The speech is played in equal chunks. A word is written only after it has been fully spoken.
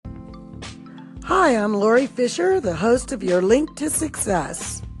Hi, I'm Lori Fisher, the host of your Link to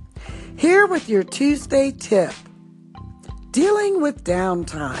Success. Here with your Tuesday tip, dealing with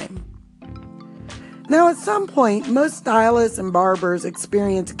downtime. Now, at some point, most stylists and barbers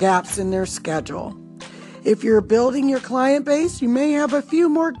experience gaps in their schedule. If you're building your client base, you may have a few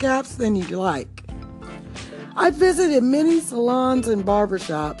more gaps than you'd like. I've visited many salons and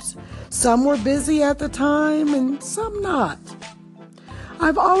barbershops. Some were busy at the time and some not.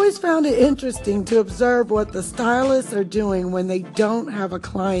 I've always found it interesting to observe what the stylists are doing when they don't have a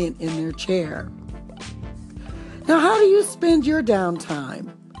client in their chair. Now, how do you spend your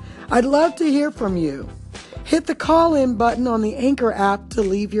downtime? I'd love to hear from you. Hit the call-in button on the Anchor app to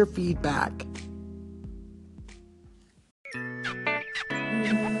leave your feedback.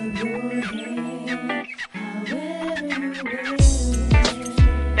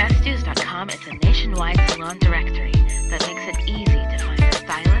 BestDues.com is a nationwide salon directory that makes it easy to find a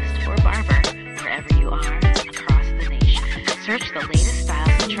stylist or barber wherever you are across the nation. Search the latest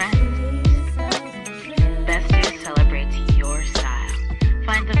styles and trends. Best Dues celebrates your style.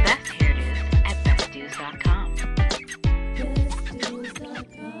 Find the best hairdos at BestDues.com.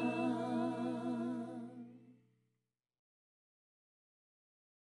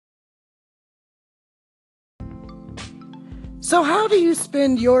 So how do you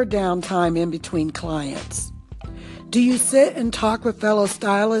spend your downtime in between clients? Do you sit and talk with fellow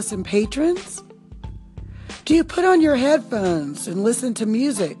stylists and patrons? Do you put on your headphones and listen to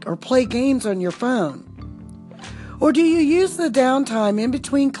music or play games on your phone? Or do you use the downtime in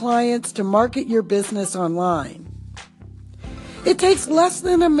between clients to market your business online? It takes less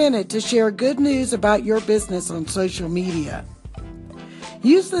than a minute to share good news about your business on social media.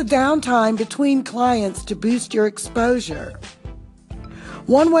 Use the downtime between clients to boost your exposure.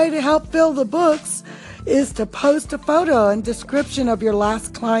 One way to help fill the books is to post a photo and description of your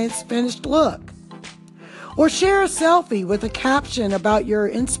last client's finished look. Or share a selfie with a caption about your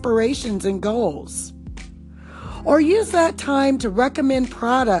inspirations and goals. Or use that time to recommend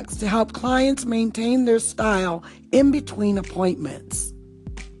products to help clients maintain their style in between appointments.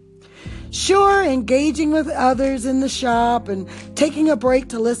 Sure, engaging with others in the shop and taking a break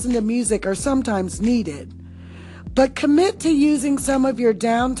to listen to music are sometimes needed, but commit to using some of your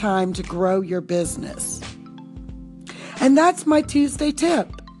downtime to grow your business. And that's my Tuesday tip.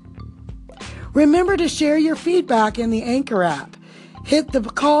 Remember to share your feedback in the Anchor app. Hit the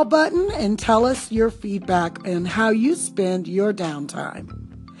call button and tell us your feedback and how you spend your downtime.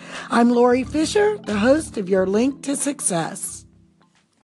 I'm Lori Fisher, the host of your Link to Success.